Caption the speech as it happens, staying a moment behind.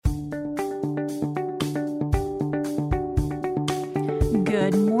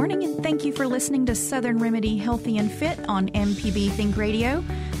Good morning, and thank you for listening to Southern Remedy Healthy and Fit on MPB Think Radio.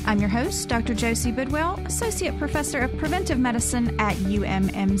 I'm your host, Dr. Josie Bidwell, Associate Professor of Preventive Medicine at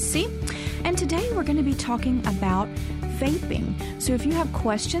UMMC. And today we're going to be talking about vaping. So if you have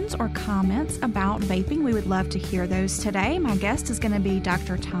questions or comments about vaping, we would love to hear those today. My guest is going to be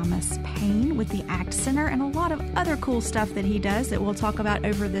Dr. Thomas Payne with the ACT Center and a lot of other cool stuff that he does that we'll talk about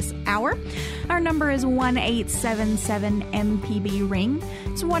over this hour. Our number is 1-877-MPB-RING.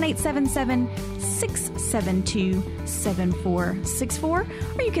 It's 1-877-672-7464. Or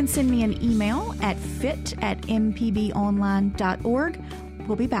you can send me an email at fit@mpbonline.org.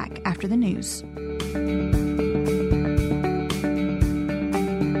 We'll be back after the news.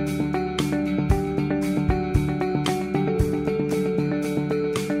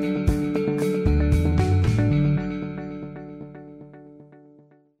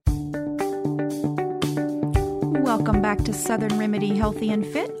 Welcome back to Southern Remedy Healthy and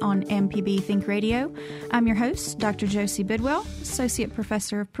Fit on MPB Think Radio. I'm your host, Dr. Josie Bidwell, Associate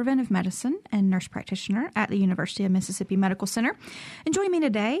Professor of Preventive Medicine and Nurse Practitioner at the University of Mississippi Medical Center. And joining me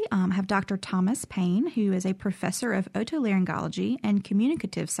today, I have Dr. Thomas Payne, who is a Professor of Otolaryngology and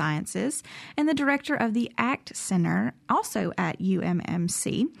Communicative Sciences and the Director of the ACT Center, also at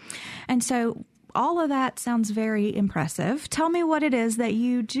UMMC. And so all of that sounds very impressive. Tell me what it is that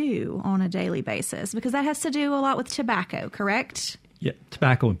you do on a daily basis, because that has to do a lot with tobacco, correct? Yeah,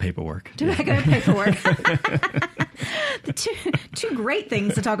 tobacco and paperwork. Tobacco and paperwork. The two great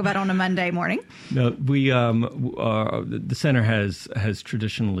things to talk about on a Monday morning. No, the center has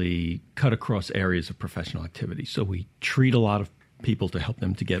traditionally cut across areas of professional activity. So we treat a lot of people to help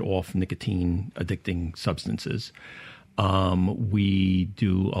them to get off nicotine addicting substances. We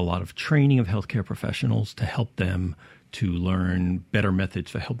do a lot of training of healthcare professionals to help them to learn better methods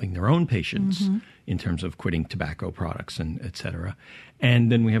for helping their own patients in terms of quitting tobacco products and et cetera.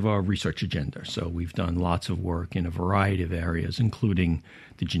 And then we have our research agenda. So we've done lots of work in a variety of areas, including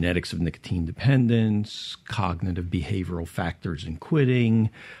the genetics of nicotine dependence, cognitive behavioral factors in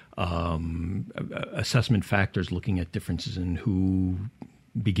quitting, assessment factors looking at differences in who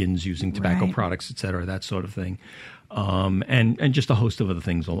begins using tobacco products, et cetera, that sort of thing. And just a host of other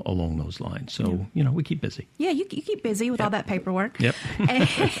things along those lines. So, we keep busy. Yeah, you keep busy with all that paperwork. Yep. And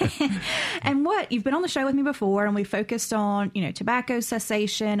you've been on the show with me before, and we focused on, tobacco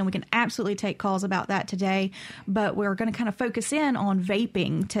cessation, and we can absolutely take calls about that today. But we're going to kind of focus in on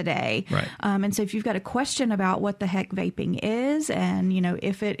vaping today. Right. And so if you've got a question about what the heck vaping is, and,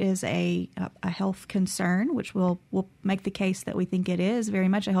 if it is a health concern, which we'll make the case that we think it is very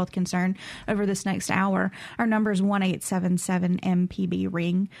much a health concern over this next hour, our number is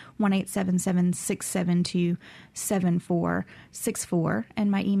 1-877-MPB-RING, 1-877-672-7464. And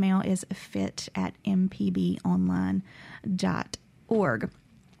my email is fit@mpbonline.org.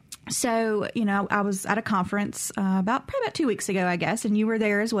 So, I was at a conference probably about 2 weeks ago, I guess, and you were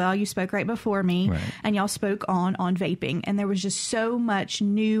there as well. You spoke right before me, right. And y'all spoke on vaping. And there was just so much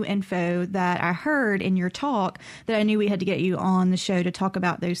new info that I heard in your talk that I knew we had to get you on the show to talk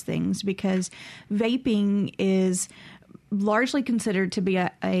about those things, because vaping is largely considered to be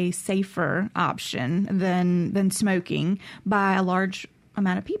a safer option than smoking by a large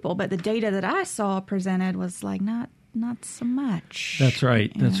amount of people. But the data that I saw presented was like not so much. That's right.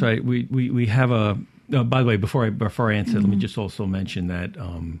 Yeah. That's right. We have a. By the way, before I answer, let me just also mention that.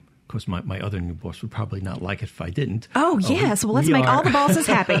 Of course, my other new boss would probably not like it if I didn't. Oh yes. Well, let's make all the bosses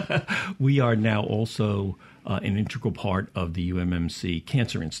happy. We are now also an integral part of the UMMC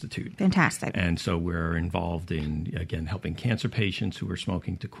Cancer Institute. Fantastic. And so we're involved in, again, helping cancer patients who are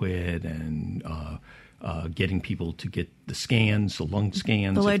smoking to quit, and getting people to get the scans, the lung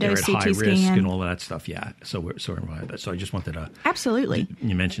scans, the low if they're dose at high CT risk scan. and all of that stuff. Yeah. So we're involved with that. So I just wanted to absolutely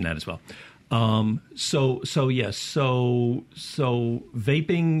you mentioned that as well. So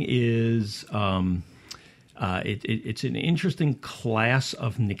vaping is it's an interesting class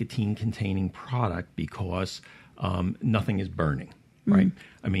of nicotine-containing product because nothing is burning. Right.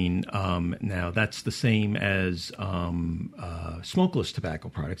 I mean, now that's the same as smokeless tobacco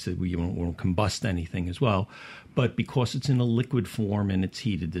products. That we won't combust anything as well, but because it's in a liquid form and it's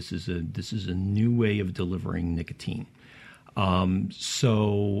heated, this is a new way of delivering nicotine.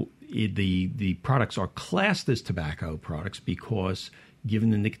 So the products are classed as tobacco products because, given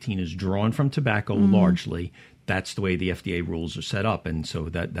the nicotine is drawn from tobacco largely, that's the way the FDA rules are set up, and so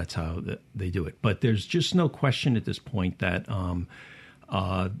that's how they do it. But there's just no question at this point that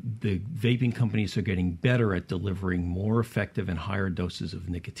the vaping companies are getting better at delivering more effective and higher doses of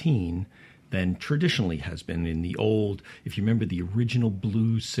nicotine than traditionally has been in the old. If you remember the original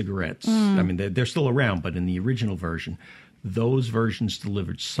blue cigarettes, I mean, they're still around, but in the original version, those versions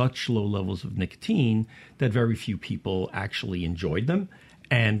delivered such low levels of nicotine that very few people actually enjoyed them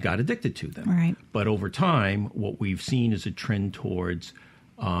and got addicted to them. Right. But over time, what we've seen is a trend towards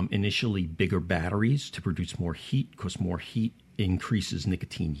initially bigger batteries to produce more heat, because more heat increases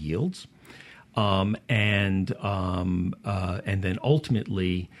nicotine yields. And then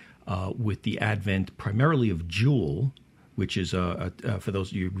ultimately, with the advent primarily of Juul, which is for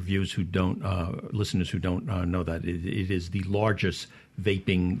those of you listeners who don't know that, it is the largest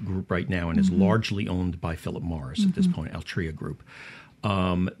vaping group right now and is largely owned by Philip Morris at this point, Altria Group.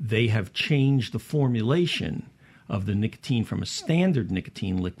 They have changed the formulation of the nicotine from a standard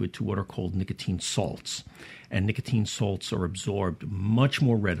nicotine liquid to what are called nicotine salts. And nicotine salts are absorbed much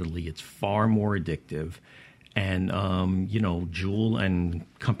more readily. It's far more addictive. And, Juul and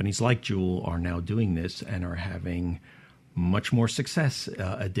companies like Juul are now doing this and are having much more success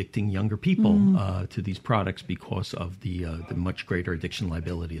addicting younger people to these products because of the much greater addiction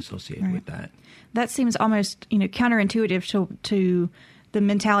liability associated with that. That seems almost counterintuitive to the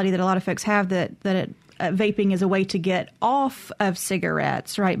mentality that a lot of folks have that vaping is a way to get off of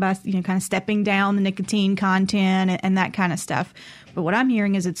cigarettes, right? By kind of stepping down the nicotine content and that kind of stuff. But what I'm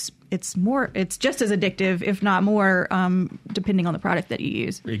hearing is it's just as addictive, if not more, depending on the product that you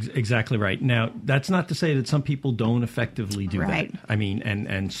use. Exactly right. Now, that's not to say that some people don't effectively do that. I mean,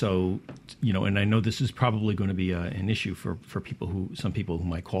 and so, and I know this is probably going to be an issue for some people who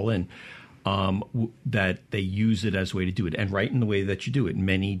might call in, that they use it as a way to do it. And right in the way that you do it,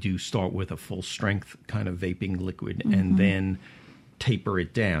 many do start with a full strength kind of vaping liquid and then taper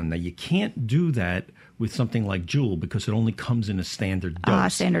it down. Now, you can't do that with something like Juul because it only comes in a standard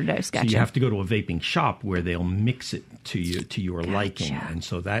dose. Standard dose, gotcha. So you have to go to a vaping shop where they'll mix it to your liking. And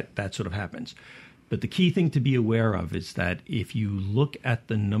so that sort of happens. But the key thing to be aware of is that if you look at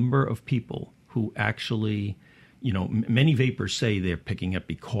the number of people who actually, many vapors say they're picking up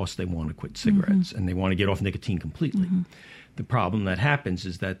because they want to quit cigarettes and they want to get off nicotine completely. The problem that happens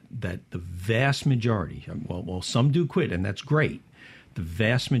is that the vast majority, well, some do quit, and that's great. The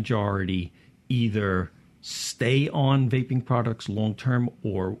vast majority either stay on vaping products long term,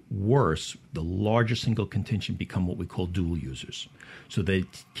 or worse, the largest single contingent become what we call dual users. So they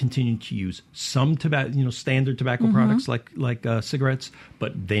continue to use some standard tobacco products like cigarettes,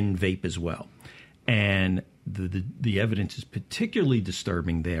 but then vape as well. And the evidence is particularly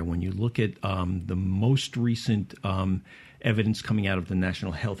disturbing there when you look at the most recent evidence coming out of the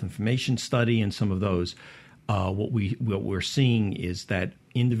National Health Information Study and some of those. What we're seeing is that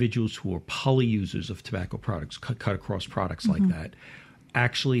individuals who are polyusers of tobacco products, cut across products like that,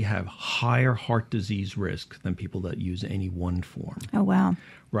 actually have higher heart disease risk than people that use any one form. Oh, wow.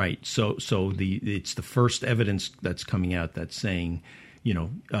 Right. So it's the first evidence that's coming out that's saying,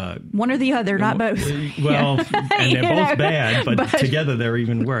 one or the other, not both. Well, and they're both bad, but together they're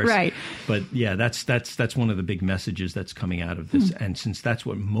even worse. Right. But yeah, that's one of the big messages that's coming out of this. And since that's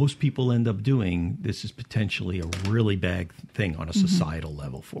what most people end up doing, this is potentially a really bad thing on a societal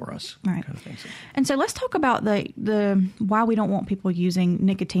level for us. Right. Kind of thing. And so let's talk about the why we don't want people using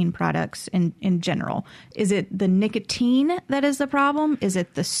nicotine products in general. Is it the nicotine that is the problem? Is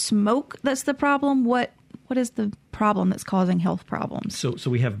it the smoke that's the problem? What is the problem that's causing health problems? So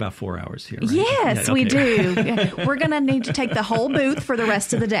we have about 4 hours here, right? Yes, we do. We're going to need to take the whole booth for the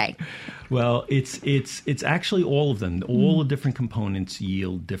rest of the day. Well, it's actually all of them. All the different components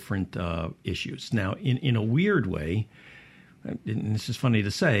yield different issues. Now, in a weird way, and this is funny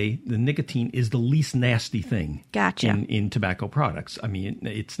to say, the nicotine is the least nasty thing in tobacco products. I mean,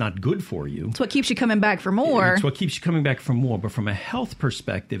 it's not good for you. It's what keeps you coming back for more. It's what keeps you coming back for more. But from a health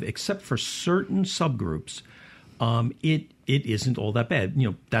perspective, except for certain subgroups, it isn't all that bad.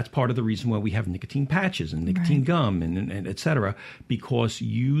 That's part of the reason why we have nicotine patches and nicotine gum and et cetera, because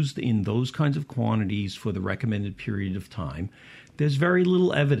used in those kinds of quantities for the recommended period of time, there's very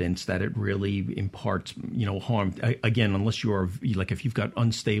little evidence that it really imparts, harm. Again, unless you're if you've got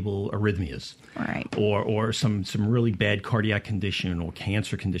unstable arrhythmias, right, or some really bad cardiac condition or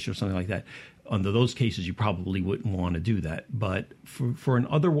cancer condition or something like that. Under those cases, you probably wouldn't want to do that. But for an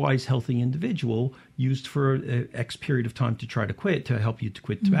otherwise healthy individual used for X period of time to try to quit, to help you to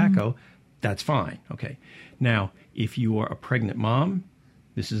quit tobacco, that's fine. Okay. Now, if you are a pregnant mom,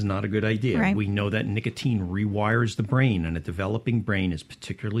 this is not a good idea. Right. We know that nicotine rewires the brain, and a developing brain is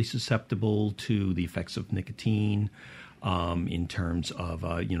particularly susceptible to the effects of nicotine. In terms of,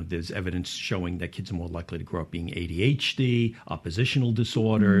 there's evidence showing that kids are more likely to grow up being ADHD, oppositional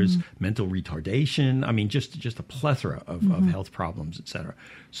disorders, mental retardation. I mean, just a plethora of health problems, et cetera.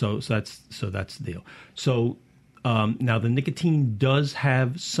 So that's the deal. So now the nicotine does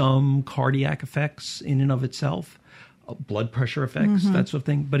have some cardiac effects in and of itself. blood pressure effects, that sort of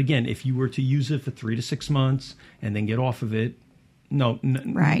thing. But again, if you were to use it for 3 to 6 months and then get off of it, no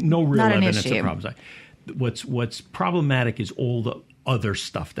real evidence of problems. What's problematic is all the other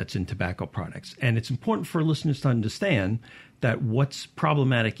stuff that's in tobacco products. And it's important for listeners to understand that what's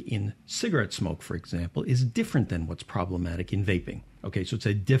problematic in cigarette smoke, for example, is different than what's problematic in vaping. Okay, so it's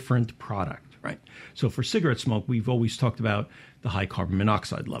a different product, right? So for cigarette smoke, we've always talked about the high carbon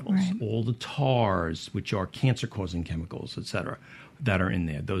monoxide levels, all the tars, which are cancer-causing chemicals, et cetera, that are in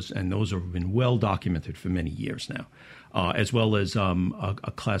there. Those have been well documented for many years now, as well as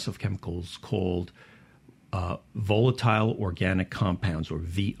a class of chemicals called volatile organic compounds, or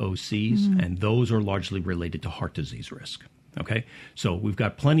VOCs, and those are largely related to heart disease risk. Okay, so we've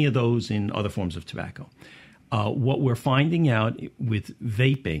got plenty of those in other forms of tobacco. What we're finding out with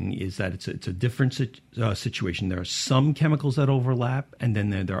vaping is that it's a different situation. There are some chemicals that overlap, and then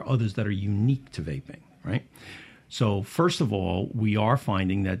there are others that are unique to vaping, right? So first of all, we are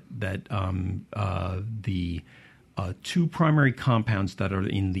finding that the two primary compounds that are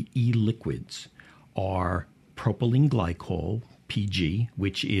in the e-liquids are propylene glycol, PG,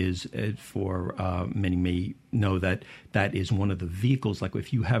 which is, for many may know, that is one of the vehicles. Like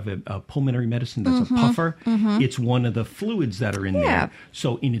if you have a pulmonary medicine that's a puffer, it's one of the fluids that are in there.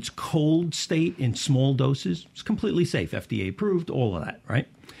 So in its cold state, in small doses, it's completely safe, FDA approved, all of that, right?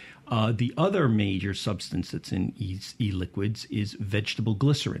 The other major substance that's in e-liquids is vegetable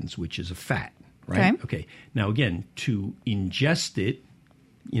glycerins, which is a fat, right? Okay. Now, again, to ingest it,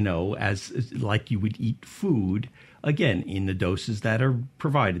 as like you would eat food, again, in the doses that are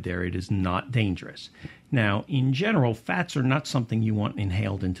provided there, it is not dangerous. Now, in general, fats are not something you want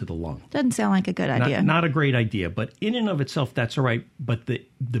inhaled into the lung. Doesn't sound like a good idea. Not a great idea, but in and of itself, that's all right. But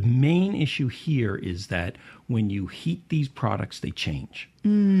the main issue here is that when you heat these products, they change.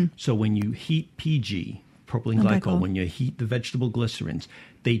 So when you heat PG, propylene glycol, when you heat the vegetable glycerins,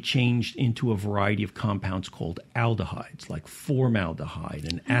 they changed into a variety of compounds called aldehydes, like formaldehyde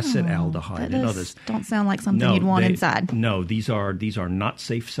and acetaldehyde and others. Don't sound like something you'd want inside. No, these are not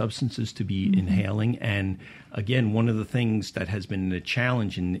safe substances to be inhaling. And again, one of the things that has been a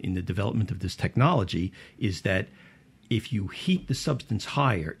challenge in the development of this technology is that if you heat the substance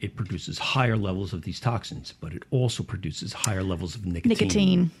higher, it produces higher levels of these toxins, but it also produces higher levels of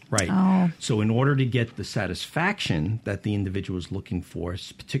nicotine. Right. Oh. So in order to get the satisfaction that the individual is looking for,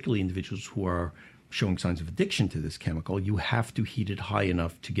 particularly individuals who are showing signs of addiction to this chemical, you have to heat it high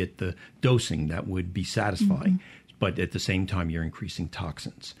enough to get the dosing that would be satisfying. But at the same time, you're increasing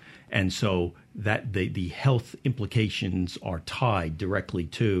toxins. And so that the health implications are tied directly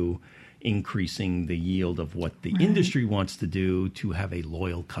to increasing the yield of what the industry wants to do to have a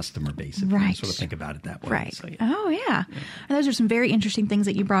loyal customer base, if you sort of think about it that way. Right. So, Oh, yeah. And those are some very interesting things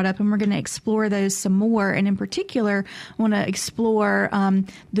that you brought up, and we're going to explore those some more. And in particular, I want to explore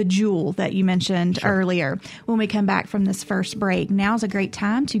the jewel that you mentioned earlier when we come back from this first break. Now's a great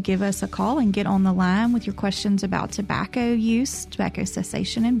time to give us a call and get on the line with your questions about tobacco use, tobacco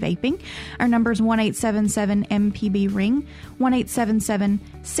cessation, and vaping. Our number is 1-877-MPB-RING,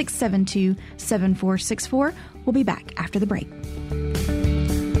 1-877-672-7464. We'll be back after the break.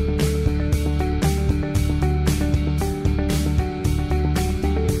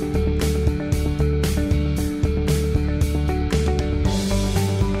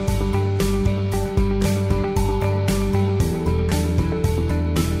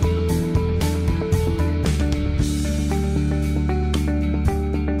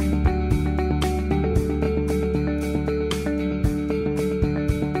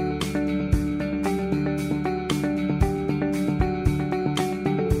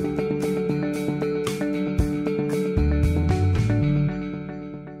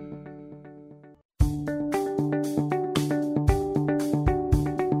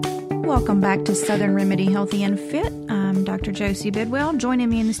 Welcome back to Southern Remedy Healthy and Fit. I'm Dr. Josie Bidwell. Joining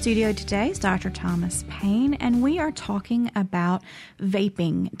me in the studio today is Dr. Thomas Payne, and we are talking about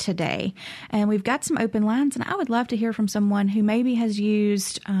vaping today. And we've got some open lines, and I would love to hear from someone who maybe has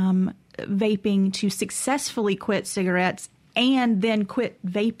used vaping to successfully quit cigarettes and then quit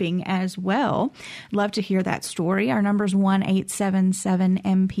vaping as well. Love to hear that story. Our number is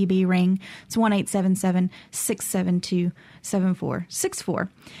 1-877-MPB-RING. It's 1-877-672-7464.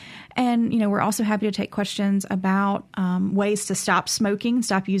 And, we're also happy to take questions about ways to stop smoking,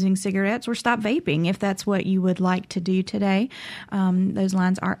 stop using cigarettes, or stop vaping if that's what you would like to do today. Those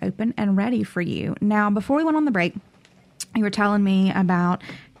lines are open and ready for you. Now, before we went on the break, you were telling me about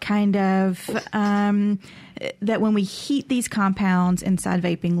kind of that when we heat these compounds inside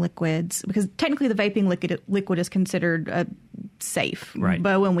vaping liquids, because technically the vaping liquid is considered safe. Right.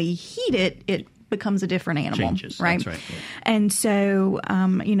 But when we heat it, it becomes a different animal. Changes. Right? That's right. Yeah. And so,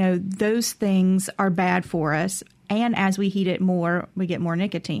 those things are bad for us. And as we heat it more, we get more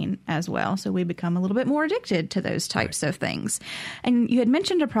nicotine as well. So we become a little bit more addicted to those types of things. And you had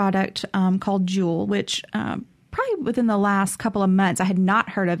mentioned a product called Juul, which probably within the last couple of months, I had not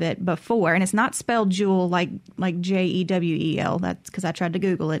heard of it before. And it's not spelled Juul like Jewel. That's because I tried to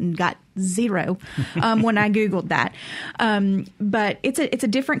Google it and got zero when I Googled that. But it's a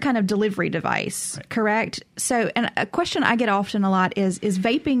different kind of delivery device, correct? So, and a question I get often a lot is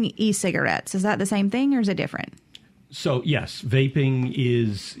vaping e-cigarettes? Is that the same thing or is it different? So, yes, vaping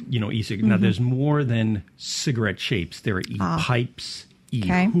is, e-cigarette. Now, there's more than cigarette shapes. There are e-pipes,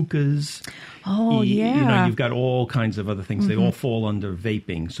 e-hookahs. Oh, yeah. You've got all kinds of other things. They all fall under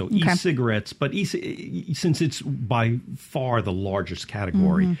vaping. So, e-cigarettes, but since it's by far the largest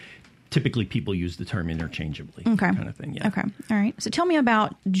category, typically people use the term interchangeably, kind of thing. Yeah. Okay. All right. So, tell me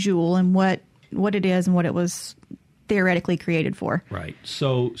about Juul and what it is and what it was theoretically created for. Right.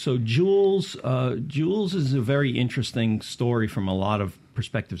 So Juul's is a very interesting story from a lot of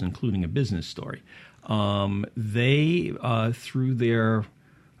perspectives, including a business story. They, through their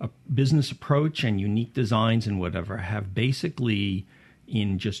business approach and unique designs and whatever, have basically,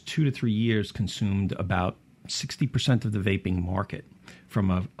 in just 2 to 3 years, consumed about 60% of the vaping market, from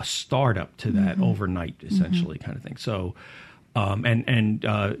a startup to that overnight, essentially, kind of thing. So, and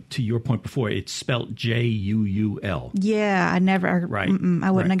to your point before, it's spelled Juul. Yeah, I never. Right.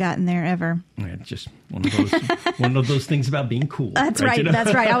 I wouldn't have gotten there ever. Yeah, it's just one of those things about being cool. That's right.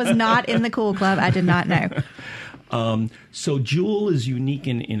 That's right. I was not in the cool club. I did not know. So Juul is unique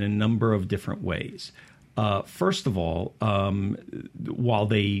in a number of different ways. First of all, while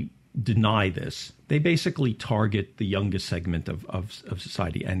they deny this, they basically target the youngest segment of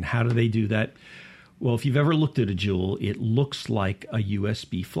society. And how do they do that? Well, if you've ever looked at a Juul, it looks like a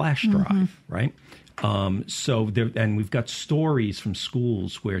USB flash drive, right? And we've got stories from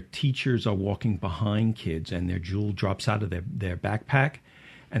schools where teachers are walking behind kids and their Juul drops out of their backpack,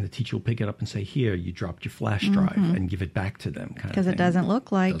 and the teacher will pick it up and say, "Here, you dropped your flash drive," and give it back to them. Because it doesn't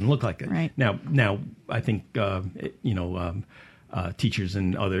look like it. Right. Now, I think teachers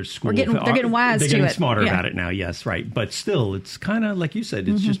and other schools they're getting wise to it. They're getting smarter about it now. Yes, right. But still, it's kind of like you said.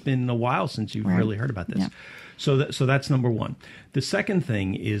 It's just been a while since you've really heard about this. Yeah. So that's number one. The second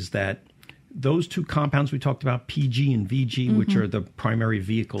thing is that those two compounds we talked about, PG and VG, which are the primary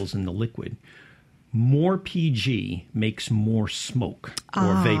vehicles in the liquid, more PG makes more smoke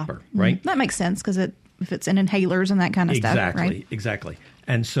or vapor, right? That makes sense because if it's in inhalers and that kind of stuff, right? Exactly.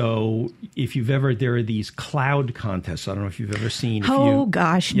 And so there are these cloud contests. I don't know if you've ever seen.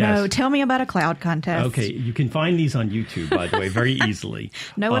 No. Tell me about a cloud contest. Okay. You can find these on YouTube, by the way, very easily.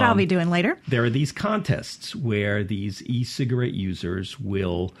 Know what I'll be doing later? There are these contests where these e-cigarette users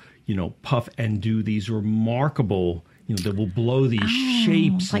will, puff and do these remarkable, that will blow these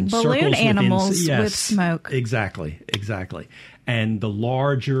shapes like and balloon circles animals with smoke. Exactly. And the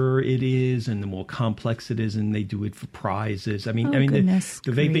larger it is and the more complex it is, and they do it for prizes. The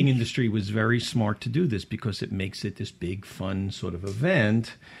vaping industry was very smart to do this because it makes it this big, fun sort of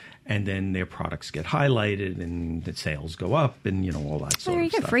event. And then their products get highlighted and the sales go up and, all that sort of stuff. There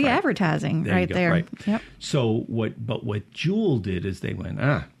you go, free advertising right there. Right. Yep. So what Juul did is they went,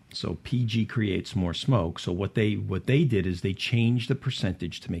 so PG creates more smoke. So what they did is they changed the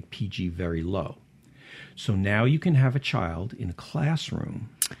percentage to make PG very low. So now you can have a child in a classroom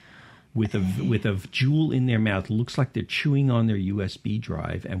with a Juul in their mouth. It looks like they're chewing on their USB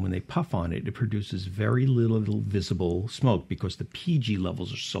drive, and when they puff on it, it produces very little visible smoke because the PG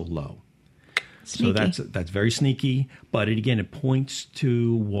levels are so low. Sneaky. So that's very sneaky, but it points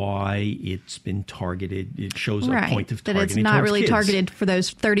to why it's been targeted. It shows a point of targeting that it's not really kids. Targeted for those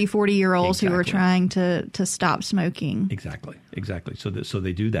 30, 40-year-olds who are trying to stop smoking. Exactly. So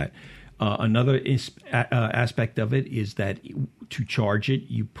they do that. Another aspect of it is that to charge it,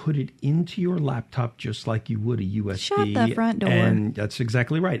 you put it into your laptop just like you would a USB. Shut the front door. And that's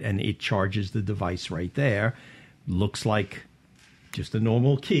exactly right. And it charges the device right there. Looks like just a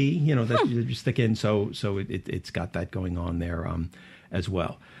normal key, that you stick in. So it's got that going on there as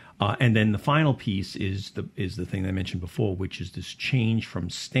well. And then the final piece is the thing I mentioned before, which is this change from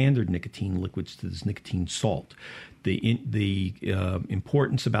standard nicotine liquids to this nicotine salt. The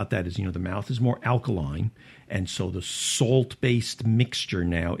importance about that is, the mouth is more alkaline, and so the salt-based mixture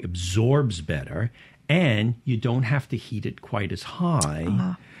now absorbs better, and you don't have to heat it quite as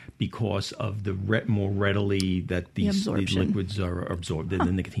high because of the more readily that these liquids are absorbed,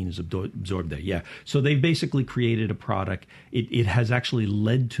 the nicotine is absorbed there. Yeah. So they basically created a product. It has actually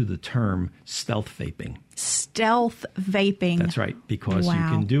led to the term stealth vaping. Stealth vaping. That's right, because you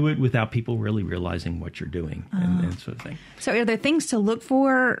can do it without people really realizing what you're doing and sort of thing. So are there things to look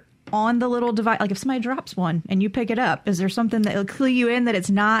for on the little device? Like if somebody drops one and you pick it up, is there something that will clue you in that it's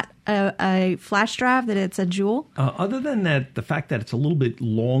not a flash drive, that it's a Juul? Other than that, the fact that it's a little bit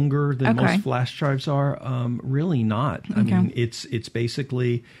longer than most flash drives are, really not. I mean, it's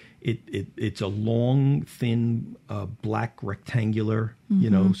basically it's a long, thin, black rectangular,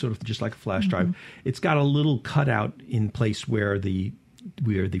 sort of just like a flash drive. It's got a little cutout in place where the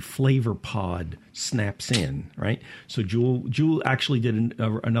flavor pod snaps in, right? So Juul actually did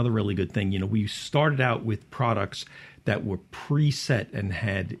another really good thing. We started out with products that were preset and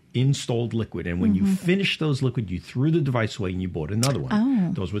had installed liquid. And when you finished those liquid, you threw the device away and you bought another one.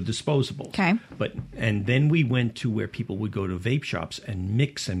 Oh. Those were disposable. Okay. And then we went to where people would go to vape shops and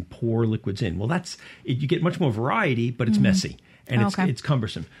mix and pour liquids in. Well, you get much more variety, but it's messy and it's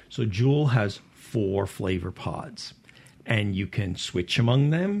cumbersome. So Juul has 4 flavor pods. And you can switch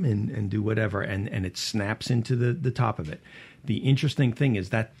among them and do whatever, and it snaps into the top of it. The interesting thing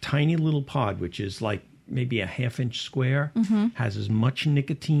is that tiny little pod, which is like maybe a half-inch square, has as much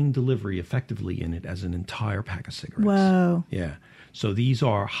nicotine delivery effectively in it as an entire pack of cigarettes. Whoa. Yeah. So these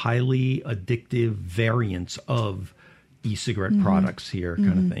are highly addictive variants of e-cigarette products here,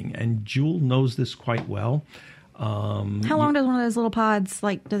 kind of thing. And Juul knows this quite well. How long does one of those little pods,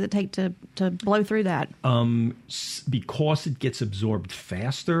 does it take to blow through that? Because it gets absorbed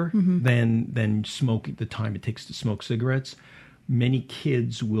faster than the time it takes to smoke cigarettes, many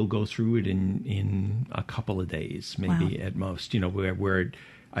kids will go through it in a couple of days, maybe at most. Where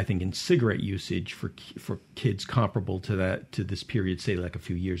I think in cigarette usage for kids comparable to this period, say like a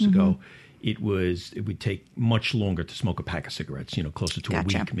few years ago, it would take much longer to smoke a pack of cigarettes, closer to a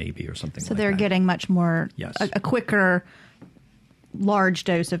week maybe or something like that. So they're getting much more, a quicker, large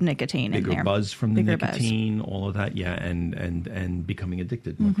dose of nicotine in there. Bigger buzz from the nicotine, all of that, and becoming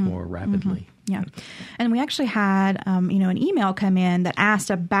addicted much more rapidly. Yeah. And we actually had, an email come in that asked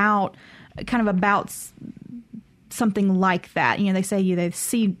about something like that. They say they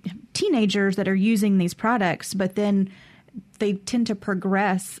see teenagers that are using these products, but then they tend to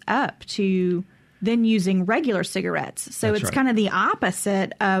progress up to then using regular cigarettes. So it's kind of the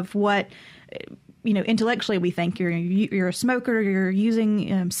opposite of what, intellectually we think you're a smoker, you're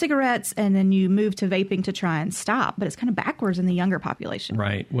using cigarettes, and then you move to vaping to try and stop. But it's kind of backwards in the younger population.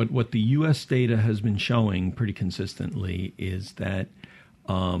 Right. What the U.S. data has been showing pretty consistently is that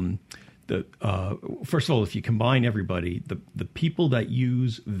first of all, if you combine everybody, the people that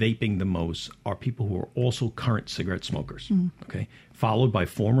use vaping the most are people who are also current cigarette smokers, okay? Followed by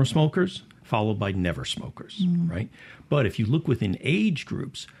former smokers, followed by never smokers, right? But if you look within age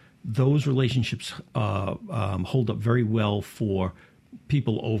groups, those relationships hold up very well for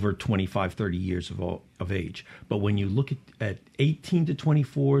people over 25, 30 years of age. But when you look at 18 to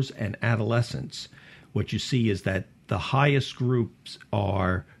 24s and adolescents, what you see is that the highest groups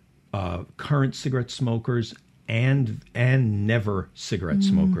are current cigarette smokers and never cigarette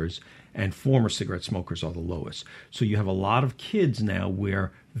smokers, and former cigarette smokers are the lowest. So you have a lot of kids now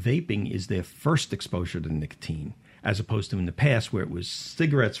where vaping is their first exposure to nicotine, as opposed to in the past where it was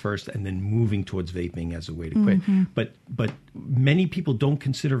cigarettes first and then moving towards vaping as a way to quit. But many people don't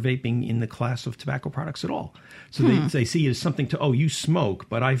consider vaping in the class of tobacco products at all. So they see it as something you smoke,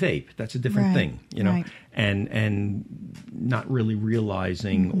 but I vape. That's a different thing, and not really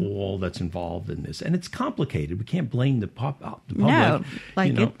realizing all that's involved in this. And it's complicated. We can't blame the public. No,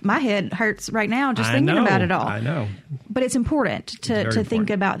 my head hurts right now just thinking about it all. I know. But it's important to think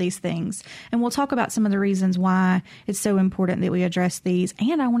about these things. And we'll talk about some of the reasons why it's so important that we address these.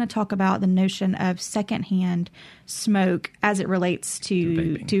 And I want to talk about the notion of secondhand smoke as it relates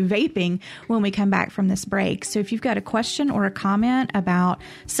to vaping when we come back from this break. So if you've got a question or a comment about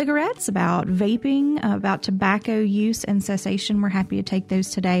cigarettes, about vaping, about tobacco use and cessation, we're happy to take those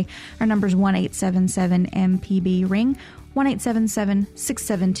today. Our number is 1-877-MPB-RING,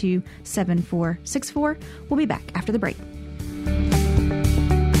 1-877-672-7464. We'll be back after the break.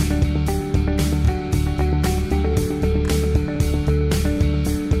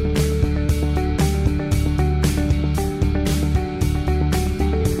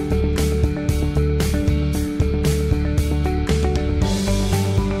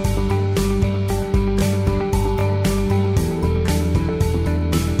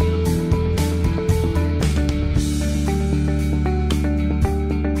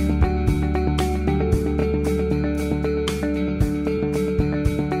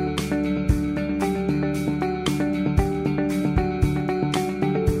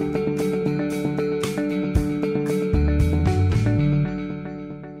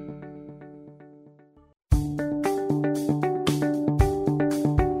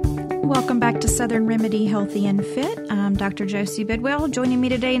 Welcome back to Southern Remedy Healthy and Fit. I'm Dr. Josie Bidwell. Joining me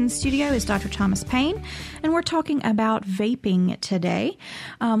today in the studio is Dr. Thomas Payne, and we're talking about vaping today.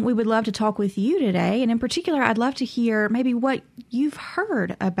 We would love to talk with you today, and in particular, I'd love to hear maybe what you've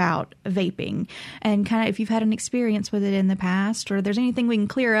heard about vaping and kind of if you've had an experience with it in the past or if there's anything we can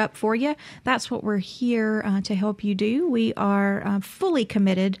clear up for you. That's what we're here to help you do. We are fully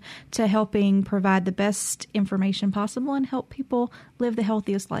committed to helping provide the best information possible and help people live the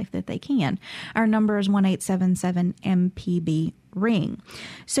healthiest life that they can. Our number is 1-877-MPB-RING.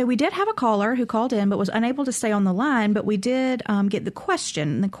 So we did have a caller who called in but was unable to stay on the line, but we did get the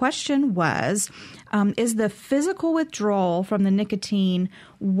question. The question was, is the physical withdrawal from the nicotine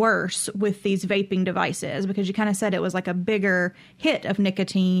worse with these vaping devices? Because you kind of said it was like a bigger hit of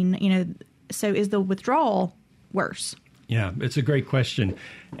nicotine, so is the withdrawal worse? Yeah, it's a great question.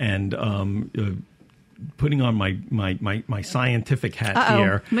 And putting on my scientific hat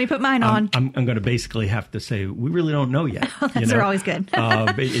here. Let me put mine on. I'm going to basically have to say we really don't know yet. That's always good.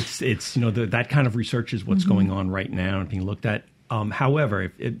 It's that kind of research is what's going on right now and being looked at.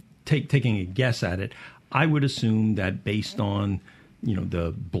 However, taking a guess at it, I would assume that based on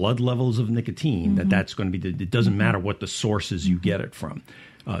the blood levels of nicotine, that's going to be it doesn't matter what the sources you get it from.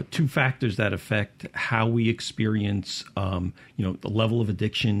 Two factors that affect how we experience, the level of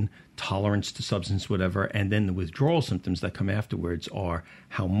addiction, tolerance to substance, whatever, and then the withdrawal symptoms that come afterwards are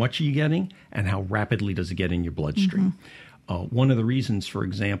how much are you getting and how rapidly does it get in your bloodstream. One of the reasons, for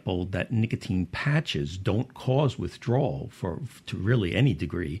example, that nicotine patches don't cause withdrawal to really any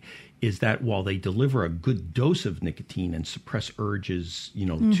degree is that while they deliver a good dose of nicotine and suppress urges,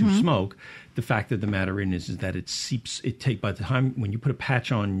 to smoke, the fact of the matter is that it seeps. By the time when you put a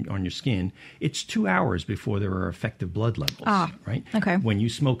patch on your skin, it's 2 hours before there are effective blood levels. Right? Okay. When you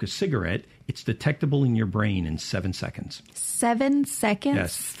smoke a cigarette, it's detectable in your brain in 7 seconds. 7 seconds?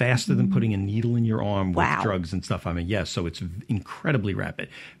 Yes, faster than putting a needle in your arm with Wow. drugs and stuff. Yes, so it's incredibly rapid.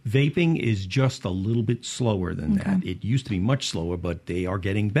 Vaping is just a little bit slower than that. It used to be much slower, but they are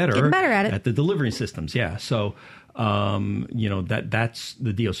getting better at it. At the delivery systems. Yeah, so that's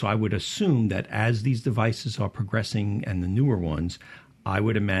the deal. So I would assume that as these devices are progressing and the newer ones, I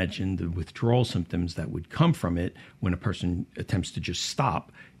would imagine the withdrawal symptoms that would come from it when a person attempts to just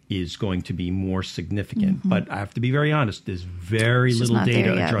stop is going to be more significant. But I have to be very honest, there's very little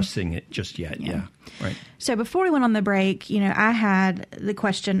data addressing it just yet. Yeah. Right. So before we went on the break, I had the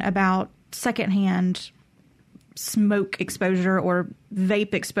question about secondhand smoke exposure or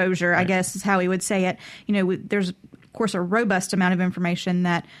vape exposure, I guess is how we would say it. There's, of course, a robust amount of information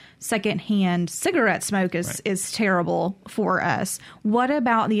that secondhand cigarette smoke is terrible for us. What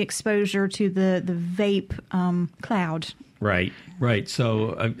about the exposure to the vape cloud? Right.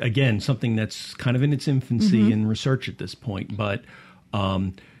 So, again, something that's kind of in its infancy in research at this point. But,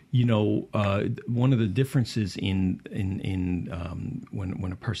 one of the differences in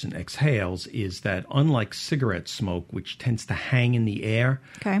when a person exhales is that unlike cigarette smoke, which tends to hang in the air,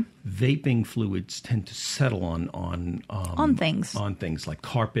 vaping fluids tend to settle on things like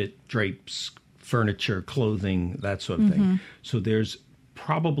carpet, drapes, furniture, clothing, that sort of thing. So there's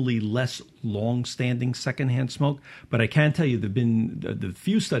probably less long-standing secondhand smoke, but I can tell you there've been the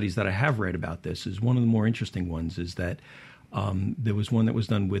few studies that I have read about this. Is one of the more interesting ones is that there was one that was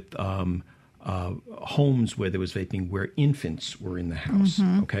done with homes where there was vaping where infants were in the house.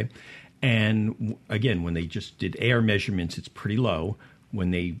 Okay, and again, when they just did air measurements, it's pretty low.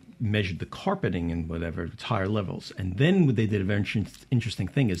 When they measured the carpeting and whatever, it's higher levels. And then what they did a very interesting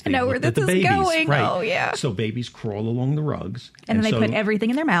thing is they looked at the babies. Going. Right. Oh, yeah. So babies crawl along the rugs. And then they put everything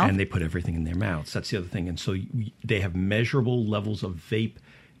in their mouth. And they put everything in their mouths. That's the other thing. And so they have measurable levels of vape,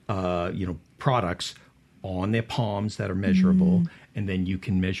 products on their palms that are measurable. And then you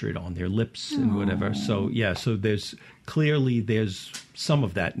can measure it on their lips and whatever. So, yeah, so there's some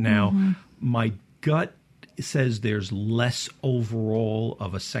of that. Now, my gut says there's less overall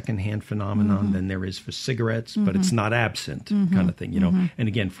of a secondhand phenomenon than there is for cigarettes, but it's not absent kind of thing, And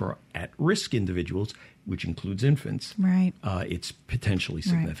again, for at-risk individuals, which includes infants, it's potentially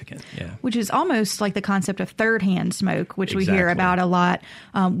significant. Yeah, which is almost like the concept of third-hand smoke, which we hear about a lot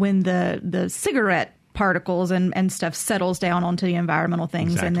when the cigarette particles and stuff settles down onto the environmental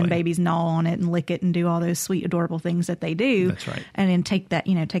things, and then babies gnaw on it and lick it and do all those sweet, adorable things that they do. That's right. And then take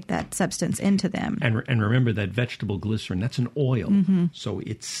that substance into them. And remember that vegetable glycerin, that's an oil, so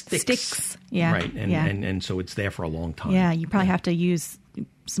it sticks. Yeah. Right. And so it's there for a long time. Yeah. You probably have to use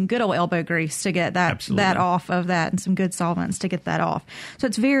some good old elbow grease to get that off of that, and some good solvents to get that off. So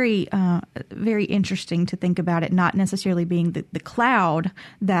it's very, very interesting to think about it not necessarily being the cloud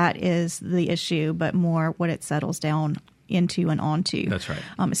that is the issue, but more what it settles down into and onto. That's right.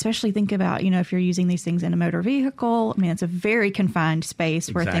 Especially think about, if you're using these things in a motor vehicle. I mean, it's a very confined space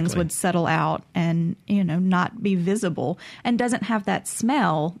where things would settle out and, not be visible, and doesn't have that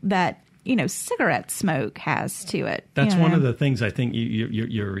smell that, cigarette smoke has to it. That's one of the things I think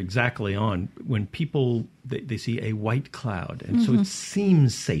you're exactly on. When people, they see a white cloud, and so it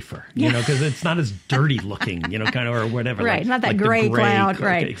seems safer, because it's not as dirty looking, kind of, or whatever. Right, not that gray cloud,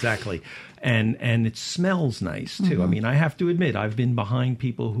 right. Exactly. And it smells nice, too. I mean, I have to admit, I've been behind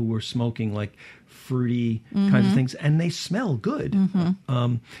people who were smoking like fruity kinds of things, and they smell good.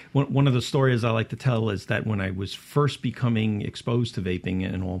 One of the stories I like to tell is that when I was first becoming exposed to vaping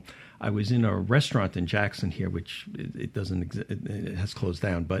and all, I was in a restaurant in Jackson here, which it has closed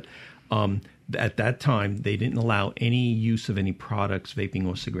down. But at that time, they didn't allow any use of any products, vaping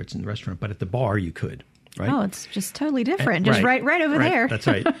or cigarettes in the restaurant. But at the bar, you could. Right? Oh, it's just totally different. Just right over there. That's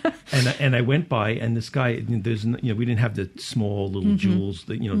right. And I went by, and this guy, we didn't have the small little jewels.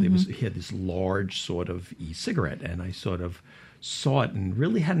 That he had this large sort of e-cigarette, and I sort of saw it and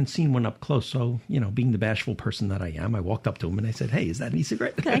really hadn't seen one up close. So, being the bashful person that I am, I walked up to him and I said, "Hey, is that an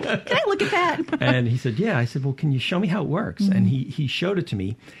e-cigarette? Can I look at that?" And he said, "Yeah." I said, "Well, can you show me how it works?" And he showed it to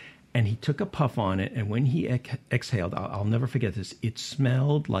me. And he took a puff on it, and when he exhaled, I'll never forget this, it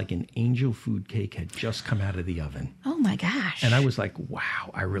smelled like an angel food cake had just come out of the oven. Oh, my gosh. And I was like,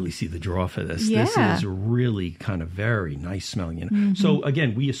 wow, I really see the draw for this. Yeah. This is really kind of very nice smelling. So,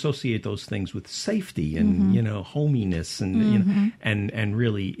 again, we associate those things with safety and, hominess. And, and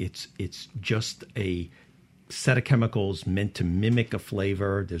really, it's just a set of chemicals meant to mimic a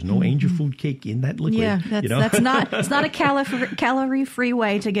flavor. There's no angel food cake in that liquid. Yeah, it's not a calorie-free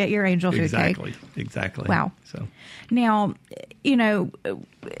way to get your angel food cake. Exactly. Wow. So now,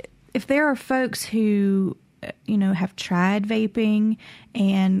 if there are folks who, have tried vaping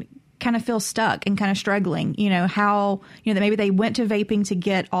and kind of feel stuck and kind of struggling, how, that maybe they went to vaping to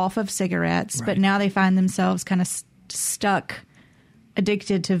get off of cigarettes, but now they find themselves kind of stuck,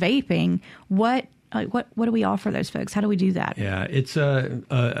 addicted to vaping. What do we offer those folks? How do we do that? Yeah, it's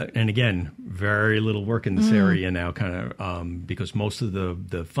and again, very little work in this area now, kind of because most of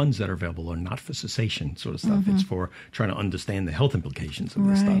the funds that are available are not for cessation sort of stuff. It's for trying to understand the health implications of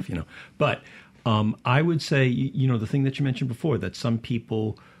this stuff, But I would say, the thing that you mentioned before, that some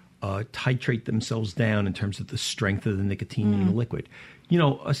people titrate themselves down in terms of the strength of the nicotine in the liquid.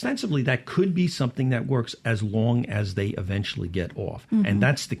 Ostensibly that could be something that works as long as they eventually get off. And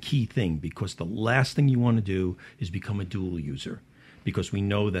that's the key thing, because the last thing you want to do is become a dual user, because we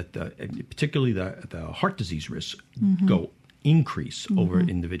know that particularly the heart disease risks increase over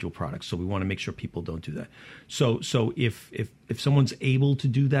individual products. So we want to make sure people don't do that. So if someone's able to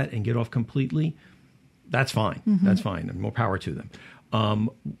do that and get off completely, that's fine. That's fine. And more power to them.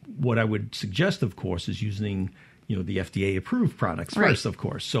 What I would suggest, of course, is using the FDA-approved products first, of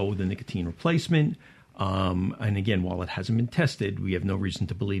course. So the nicotine replacement, and again, while it hasn't been tested, we have no reason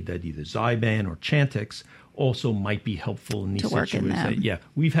to believe that either Zyban or Chantix also might be helpful in these situations. Yeah,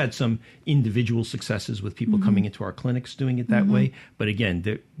 we've had some individual successes with people coming into our clinics doing it that way. But again,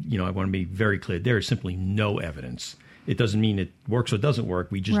 I want to be very clear. There is simply no evidence. It doesn't mean it works or doesn't work.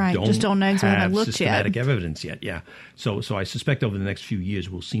 We just don't know have systematic evidence yet. Yeah. So I suspect over the next few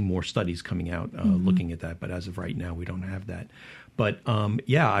years we'll see more studies coming out looking at that. But as of right now, we don't have that. But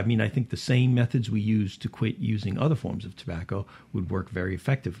I think the same methods we use to quit using other forms of tobacco would work very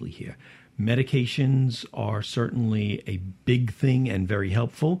effectively here. Medications are certainly a big thing and very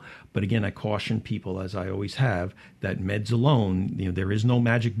helpful. But again, I caution people, as I always have, that meds alone, there is no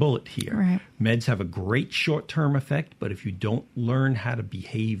magic bullet here. Right. Meds have a great short-term effect, but if you don't learn how to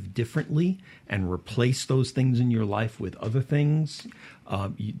behave differently and replace those things in your life with other things,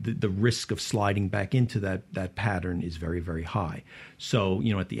 the risk of sliding back into that pattern is very, very high. So,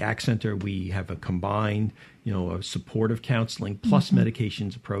 at the ACT Center, we have a combined, a supportive counseling plus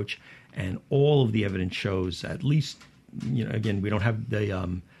medications approach. And all of the evidence shows, at least, again, we don't have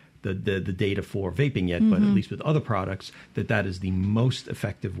the data for vaping yet, but at least with other products, that is the most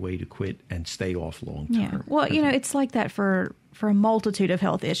effective way to quit and stay off long term. Yeah. Well, it's like that for a multitude of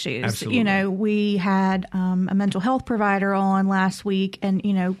health issues. Absolutely. We had a mental health provider on last week, and,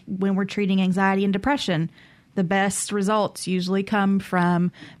 when we're treating anxiety and depression, the best results usually come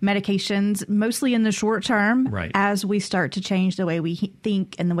from medications, mostly in the short term, as we start to change the way we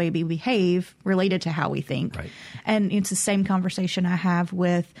think and the way we behave related to how we think. Right. And it's the same conversation I have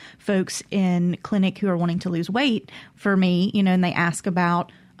with folks in clinic who are wanting to lose weight for me, and they ask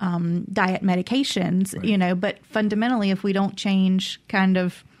about diet medications, but fundamentally, if we don't change kind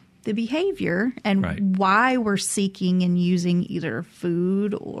of the behavior and why we're seeking and using either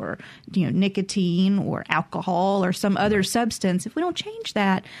food or nicotine or alcohol or some other substance. If we don't change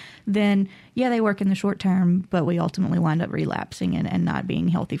that, then they work in the short term, but we ultimately wind up relapsing and not being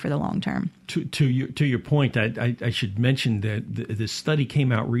healthy for the long term. To your point, I should mention that this study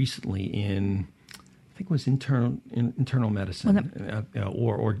came out recently in, I think it was internal medicine,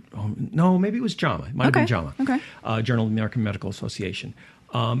 no, maybe it was JAMA. It might have been JAMA, Journal of the American Medical Association.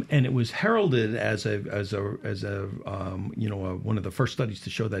 And it was heralded as a one of the first studies to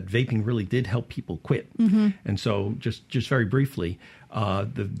show that vaping really did help people quit. And so just very briefly,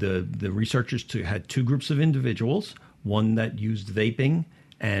 the researchers had two groups of individuals, one that used vaping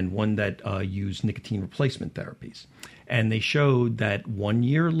and one that used nicotine replacement therapies. And they showed that 1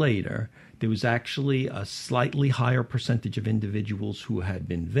 year later, there was actually a slightly higher percentage of individuals who had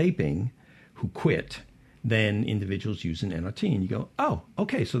been vaping who quit than individuals using NRT. And you go, oh,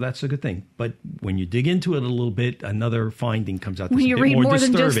 okay, so that's a good thing. But when you dig into it a little bit, another finding comes out that's when you a bit read more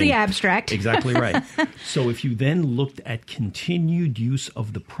disturbing. Than just the abstract. Exactly right. So if you then looked at continued use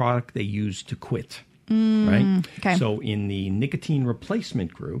of the product they used to quit, right? Okay. So in the nicotine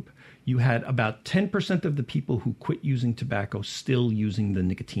replacement group, you had about 10% of the people who quit using tobacco still using the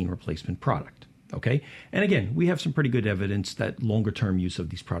nicotine replacement product. Okay. And again, we have some pretty good evidence that longer term use of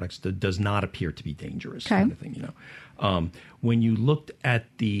these products does not appear to be dangerous, kind of thing, When you looked at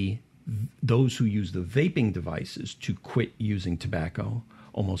those who use the vaping devices to quit using tobacco,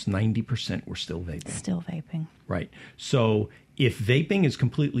 almost 90% were still vaping. Still vaping. Right. So if vaping is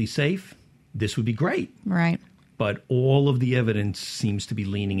completely safe, this would be great. Right. But all of the evidence seems to be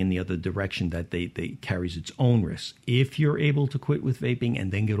leaning in the other direction, that they carries its own risks. If you're able to quit with vaping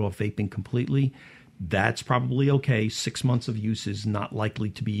and then get off vaping completely, that's probably okay. 6 months of use is not likely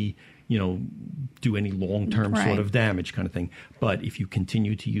to be, do any long-term sort of damage kind of thing. But if you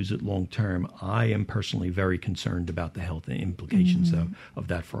continue to use it long-term, I am personally very concerned about the health implications of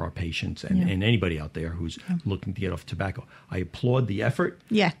that for our patients and anybody out there who's looking to get off tobacco. I applaud the effort,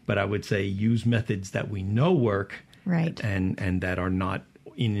 but I would say use methods that we know work and that are not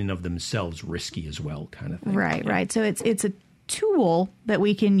in and of themselves risky as well, kind of thing. Right. So it's a tool that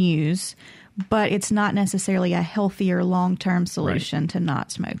we can use, but it's not necessarily a healthier long-term solution to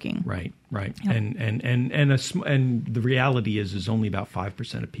not smoking. Right. Yep. And the reality is only about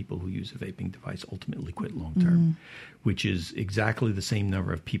 5% of people who use a vaping device ultimately quit long-term, which is exactly the same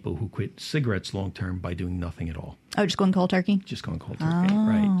number of people who quit cigarettes long-term by doing nothing at all. Oh, just going cold turkey? Just going cold turkey,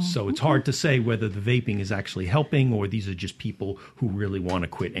 right. So it's hard to say whether the vaping is actually helping or these are just people who really want to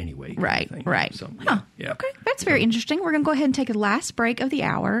quit anyway. Right. So, Okay, that's very interesting. We're going to go ahead and take a last break of the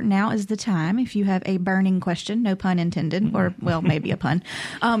hour. Now is the time. If you have a burning question, no pun intended, or, well, maybe a pun,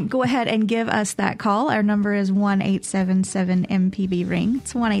 go ahead and give us that call. Our number is 1-877-MPB-RING.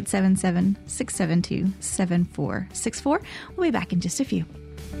 It's 1-877-672-7464. We'll be back in just a few.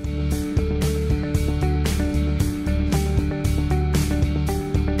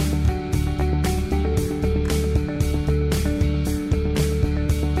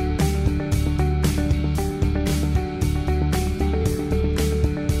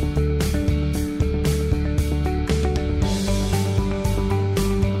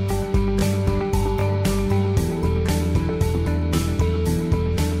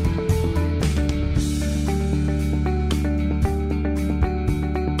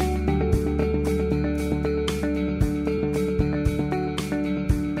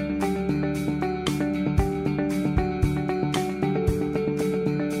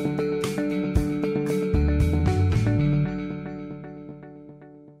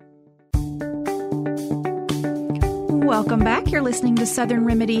 Welcome back. You're listening to Southern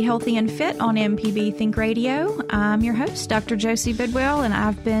Remedy Healthy and Fit on MPB Think Radio. I'm your host, Dr. Josie Bidwell, and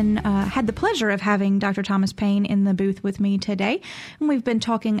I've been had the pleasure of having Dr. Thomas Payne in the booth with me today. And we've been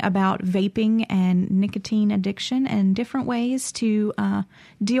talking about vaping and nicotine addiction and different ways to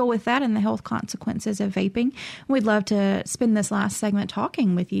deal with that and the health consequences of vaping. We'd love to spend this last segment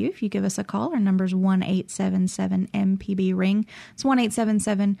talking with you. If you give us a call, our number is 1-877-MPB-RING. It's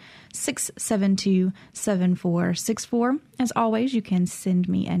 1-877-672-7464. As always, you can send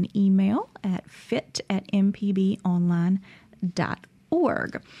me an email at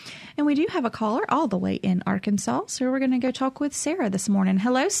fit@mpbonline.org. And we do have a caller all the way in Arkansas, so we're going to go talk with Sarah this morning.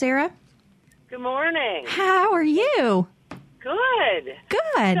 Hello, Sarah. Good morning. How are you? Good.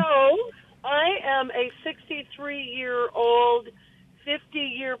 Good. So, I am a 63-year-old,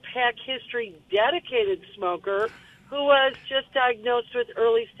 50-year pack history dedicated smoker who was just diagnosed with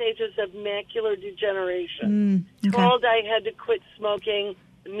early stages of macular degeneration. Told I had to quit smoking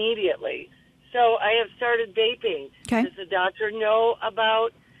immediately. So I have started vaping. Okay. Does the doctor know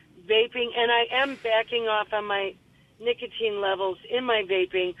about vaping, and I am backing off on my nicotine levels in my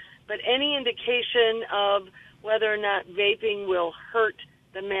vaping, but any indication of whether or not vaping will hurt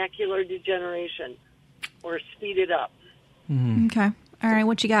the macular degeneration or speed it up. Okay. All right,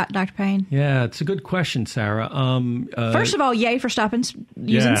 what you got, Dr. Payne? Yeah, it's a good question, Sarah. First of all, yay for stopping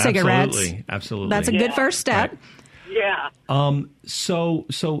using cigarettes. Absolutely. That's a good first step. Right. Yeah. So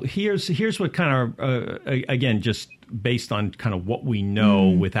here's what kind of again, just based on kind of what we know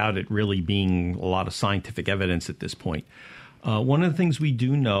without it really being a lot of scientific evidence at this point. One of the things we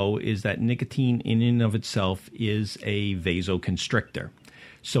do know is that nicotine in and of itself is a vasoconstrictor.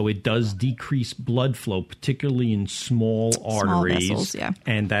 So it does decrease blood flow, particularly in small arteries, vessels, yeah.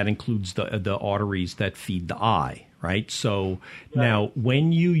 And that includes the arteries that feed the eye, right? So now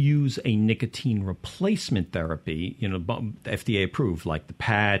when you use a nicotine replacement therapy, FDA approved, like the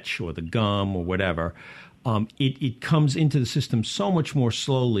patch or the gum or whatever, it comes into the system so much more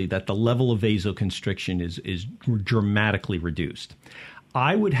slowly that the level of vasoconstriction is dramatically reduced.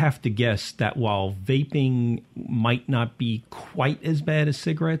 I would have to guess that while vaping might not be quite as bad as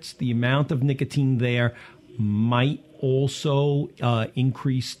cigarettes, the amount of nicotine there might also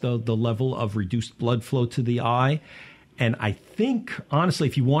increase the level of reduced blood flow to the eye. And I think, honestly,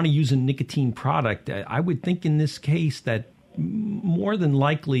 if you want to use a nicotine product, I would think in this case that more than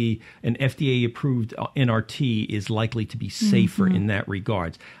likely an FDA-approved NRT is likely to be safer in that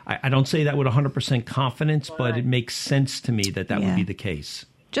regard. I don't say that with 100% confidence, but it makes sense to me that would be the case.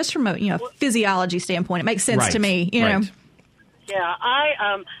 Just from a physiology standpoint, it makes sense to me. You know. Yeah,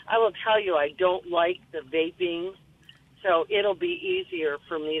 I will tell you, I don't like the vaping, so it'll be easier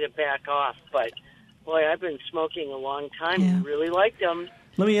for me to back off. But boy, I've been smoking a long time. Yeah. Really like them.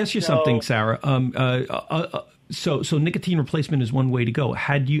 Let me ask you something, Sarah. So nicotine replacement is one way to go.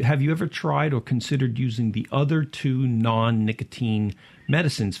 Have you ever tried or considered using the other two non-nicotine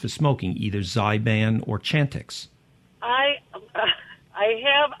medicines for smoking, either Zyban or Chantix? I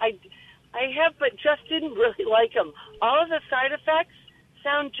have, but just didn't really like them. All of the side effects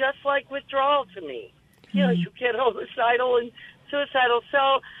sound just like withdrawal to me. You get homicidal and suicidal.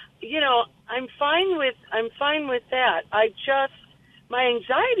 So, I'm fine with that. My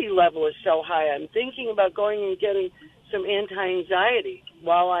anxiety level is so high. I'm thinking about going and getting some anti-anxiety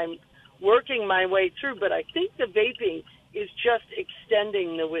while I'm working my way through. But I think the vaping is just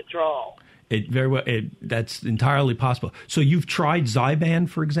extending the withdrawal. That's entirely possible. So you've tried Zyban,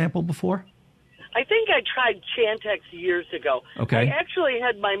 for example, before? I think I tried Chantix years ago. Okay. I actually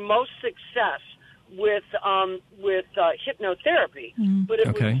had my most success with hypnotherapy, but it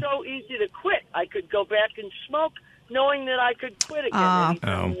was so easy to quit. I could go back and smoke, knowing that I could quit again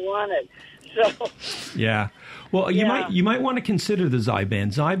anytime I wanted. So yeah, well, you might want to consider the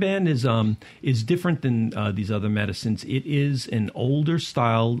Zyban. Zyban is different than these other medicines. It is an older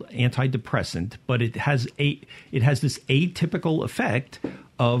style antidepressant, but it has this atypical effect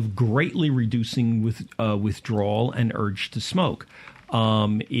of greatly reducing withdrawal and urge to smoke.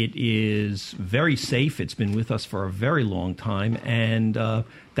 It is very safe. It's been with us for a very long time, and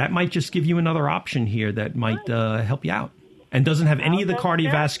that might just give you another option here that might help you out, and doesn't have any of the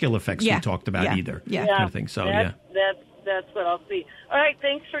cardiovascular effects we talked about either. Yeah, kind of thing. So that's what I'll see. All right,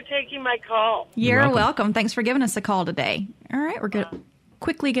 thanks for taking my call. You're welcome. Thanks for giving us a call today. All right, we're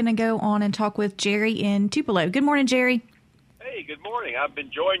quickly going to go on and talk with Jerry in Tupelo. Good morning, Jerry. Hey, good morning. I've been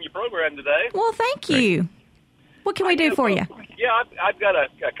enjoying your program today. Well, thank you. What can we do for you? Yeah, I've got a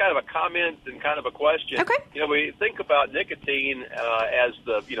kind of a comment and kind of a question. Okay. We think about nicotine as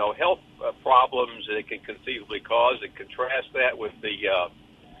the health problems that it can conceivably cause, and contrast that with the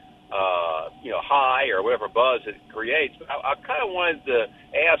high or whatever buzz it creates. I kind of wanted to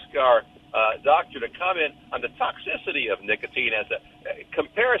ask our doctor to comment on the toxicity of nicotine as a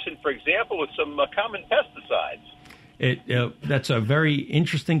comparison, for example, with some common pesticides. That's a very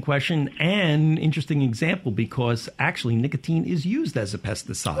interesting question and interesting example, because actually nicotine is used as a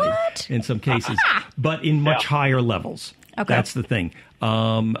pesticide in some cases, but in much higher levels. Okay. That's the thing.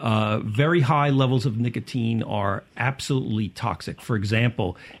 Very high levels of nicotine are absolutely toxic. For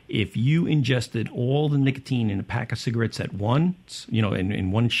example, if you ingested all the nicotine in a pack of cigarettes at once,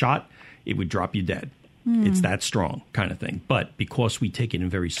 in one shot, it would drop you dead. It's that strong kind of thing. But because we take it in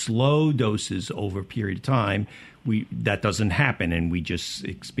very slow doses over a period of time, that doesn't happen, and we just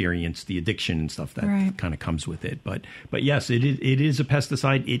experience the addiction and stuff that kind of comes with it. But yes, it is a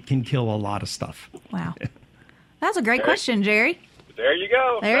pesticide. It can kill a lot of stuff. Wow. That's a great question, Jerry. There you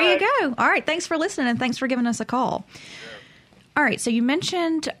go. There you go. All right. Thanks for listening, and thanks for giving us a call. All right, so you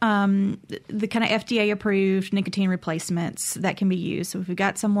mentioned the kind of FDA-approved nicotine replacements that can be used. So if we've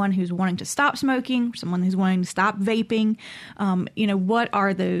got someone who's wanting to stop smoking, someone who's wanting to stop vaping, what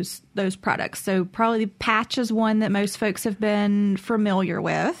are those products? So probably the patch is one that most folks have been familiar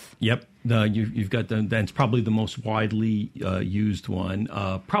with. Yep. You've got that's probably the most widely used one.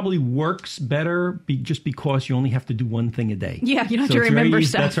 Probably works better just because you only have to do one thing a day. Yeah, you don't have to remember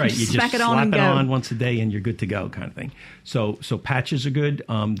stuff. That's right. You Smack just it on slap and it go. on once a day and you're good to go, kind of thing. So patches are good.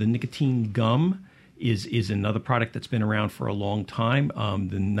 The nicotine gum is another product that's been around for a long time.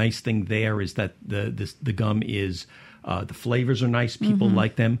 The nice thing there is that the gum is. The flavors are nice. People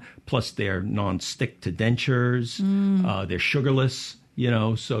like them. Plus, they're non-stick to dentures. They're sugarless.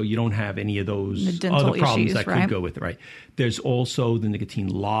 So you don't have any of those other problems that could go with it, right? There's also the nicotine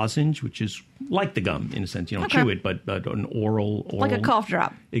lozenge, which is like the gum in a sense. You don't chew it, but an oral. Like a cough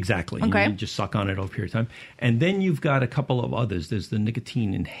drop. Exactly. Okay. You just suck on it over a period of time. And then you've got a couple of others. There's the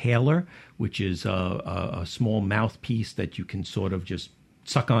nicotine inhaler, which is a small mouthpiece that you can sort of just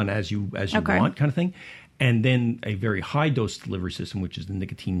suck on as you want, kind of thing. And then a very high-dose delivery system, which is the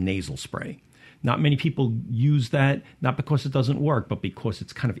nicotine nasal spray. Not many people use that, not because it doesn't work, but because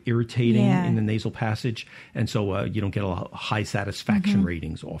it's kind of irritating in the nasal passage. And so you don't get a lot of high satisfaction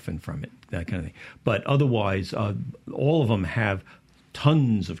ratings often from it, that kind of thing. But otherwise, all of them have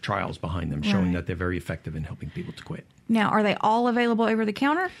tons of trials behind them showing that they're very effective in helping people to quit. Now, are they all available over the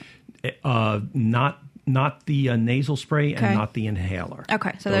counter? Not the nasal spray and not the inhaler.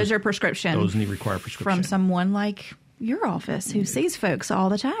 Okay, so those are prescription. Those need require prescription. From someone like your office who sees folks all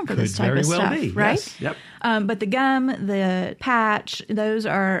the time for this type of stuff, right? Yes. Yep. But the gum, the patch, those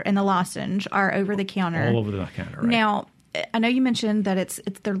are, and the lozenge are over the counter. All over the counter, right. Now, I know you mentioned that it's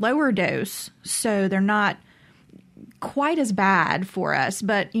their lower dose, so they're not quite as bad for us.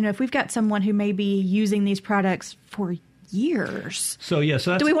 But, if we've got someone who may be using these products for years. So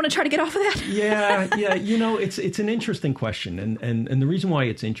that's, do we want to try to get off of that? Yeah. It's an interesting question. And the reason why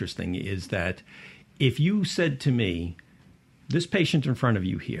it's interesting is that if you said to me, this patient in front of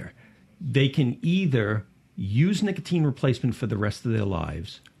you here, they can either use nicotine replacement for the rest of their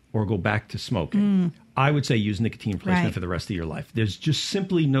lives or go back to smoking. I would say use nicotine replacement for the rest of your life. There's just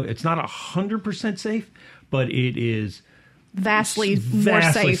simply it's not 100% safe, but it is vastly more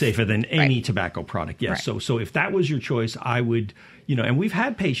safer than any tobacco product. Yes. Right. So if that was your choice, I would, and we've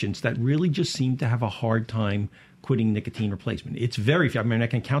had patients that really just seem to have a hard time quitting nicotine replacement. It's very few. I mean, I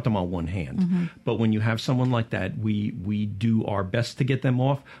can count them on one hand. But when you have someone like that, we do our best to get them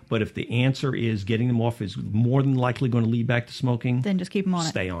off. But if the answer is getting them off is more than likely going to lead back to smoking, then just keep them on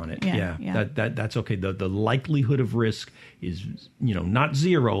stay on it. Yeah. That's okay. The likelihood of risk is, not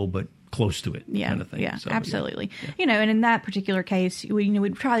zero, but close to it, kind of thing. Yeah, so, absolutely. And in that particular case,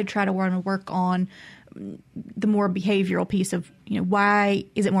 we'd probably try to work on the more behavioral piece of, why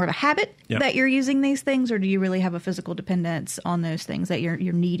is it more of a habit that you're using these things, or do you really have a physical dependence on those things that you're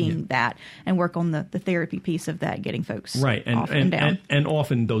needing that, and work on the therapy piece of that, getting folks off and down. And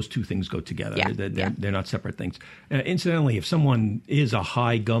often those two things go together. Yeah. They're not separate things. Incidentally, if someone is a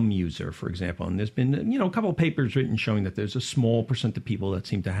high gum user, for example, and there's been a couple of papers written showing that there's a small percent of people that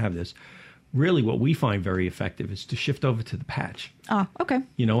seem to have this. Really, what we find very effective is to shift over to the patch. Oh, okay.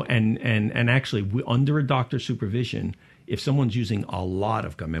 And actually, under a doctor's supervision, if someone's using a lot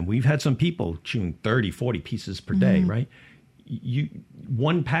of gum, and we've had some people chewing 30, 40 pieces per day, right?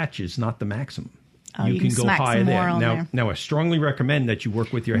 One patch is not the maximum. You can go higher there. Now, I strongly recommend that you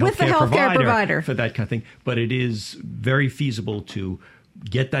work with your healthcare provider for that kind of thing. But it is very feasible to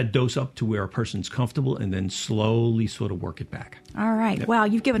get that dose up to where a person's comfortable and then slowly sort of work it back. All right. Yep. Well,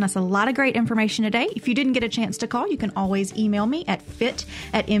 you've given us a lot of great information today. If you didn't get a chance to call, you can always email me at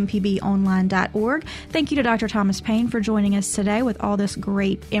fit@mpbonline.org. Thank you to Dr. Thomas Payne for joining us today with all this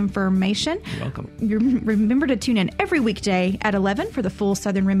great information. You're welcome. Remember to tune in every weekday at 11 for the full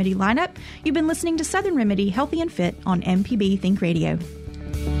Southern Remedy lineup. You've been listening to Southern Remedy Healthy and Fit on MPB Think Radio.